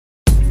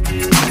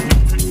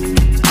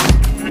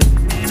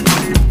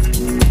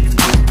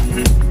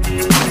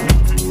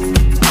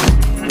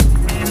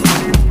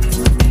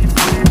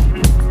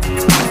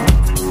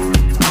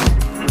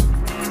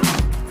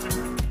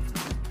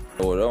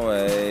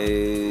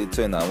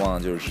最难忘的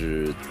就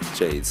是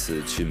这一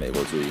次去美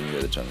国做音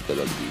乐的整个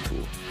的旅途，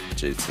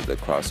这一次的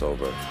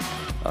crossover，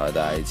 大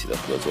家一起的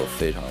合作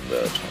非常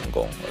的成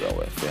功，我认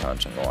为非常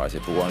成功，而且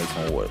不光是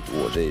从我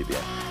这一边，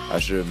而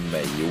是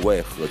每一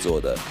位合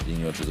作的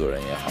音乐制作人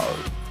也好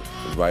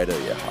 ，writer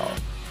也好，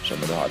什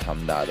么都好，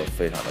大家都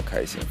非常的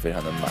开心，非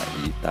常的满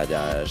意，大家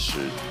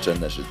真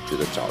的是觉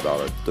得找到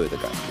了对的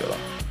感觉了。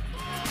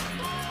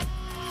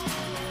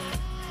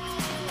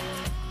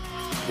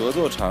合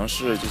作尝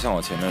试就像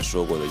我前面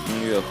说过的，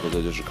音乐合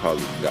作就是靠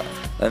灵感。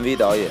MV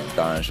导演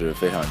当然是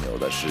非常牛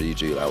的，是一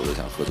直以来我都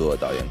想合作的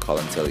导演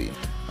Colin Tilley，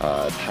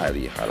 太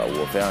厉害了，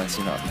我非常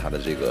欣赏他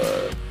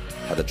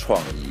的创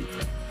意、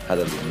他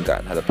的灵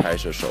感、他的拍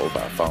摄手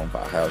法方法，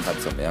还有他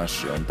怎么样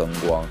使用灯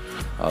光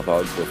包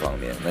括各方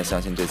面。那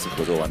相信这次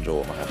合作完之后，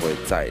我们还会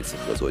再一次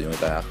合作，因为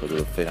大家合作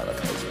得非常的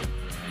开心。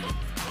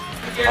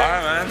All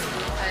right, man.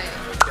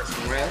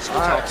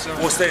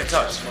 We'll stay in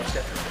touch.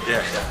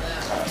 Yeah.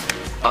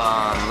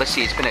 Let's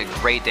see, it's been a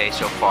great day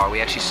so far.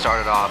 We actually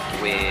started off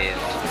with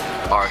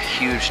our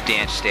huge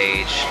dance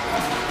stage,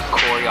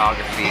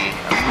 choreography,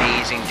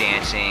 amazing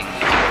dancing,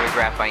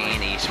 choreographed by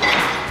ENGSUB,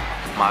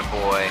 my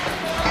boy.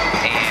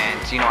 And,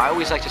 I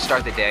always like to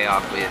start the day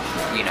off with,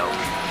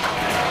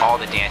 all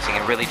the dancing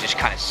and really just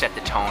kind of set the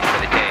tone for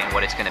the day and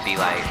what it's going to be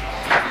like.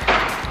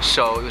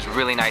 So it was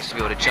really nice to be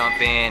able to jump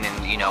in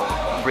and,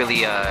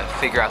 really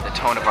figure out the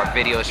tone of our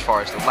video as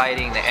far as the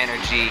lighting, the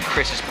energy,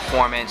 Kris's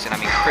performance. And I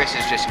mean, Kris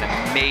is just an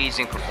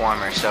amazing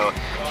performer. So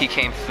he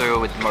came through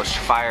with the most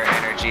fire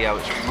energy. I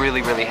was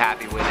really, really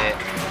happy with it.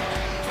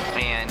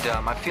 And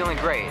I'm feeling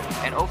great.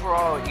 And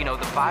overall, the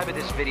vibe of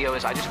this video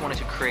is I just wanted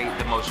to create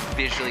the most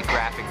visually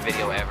graphic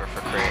video ever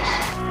for Kris.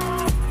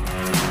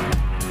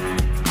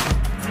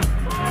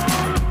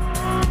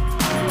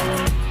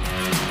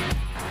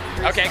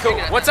 Okay, cool.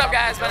 What's up,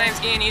 guys? My name's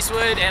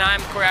ENGSUB, and I'm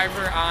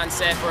choreographer on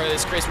set for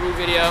this Kris Wu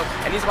video.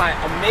 And these are my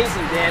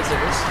amazing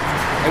dancers.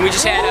 And we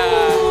just had,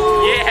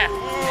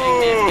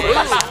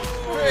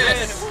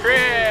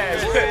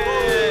 Kris.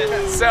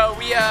 So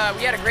we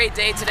had a great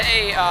day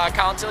today.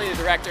 Colin Tilley, the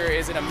director,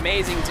 is an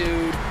amazing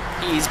dude.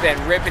 He's been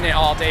ripping it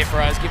all day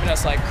for us, giving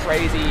us like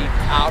crazy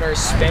outer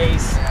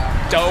space,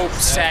 dope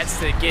sets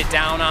to get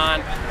down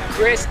on.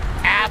 Kris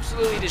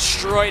absolutely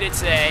destroyed it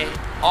today.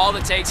 All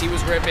the takes he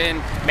was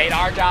ripping made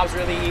our jobs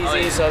really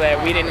easy so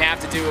that we didn't have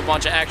to do a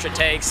bunch of extra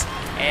takes.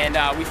 And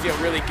we feel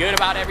really good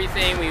about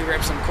everything. We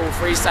ripped some cool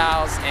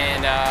freestyles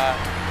and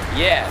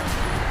yeah.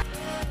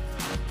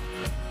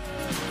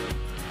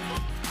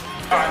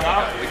 All right,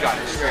 now we got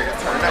it straight.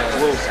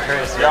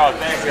 Kris. Yo,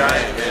 thanks,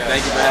 guys.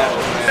 Thank you for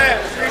having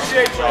me.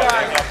 Appreciate you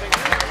guys.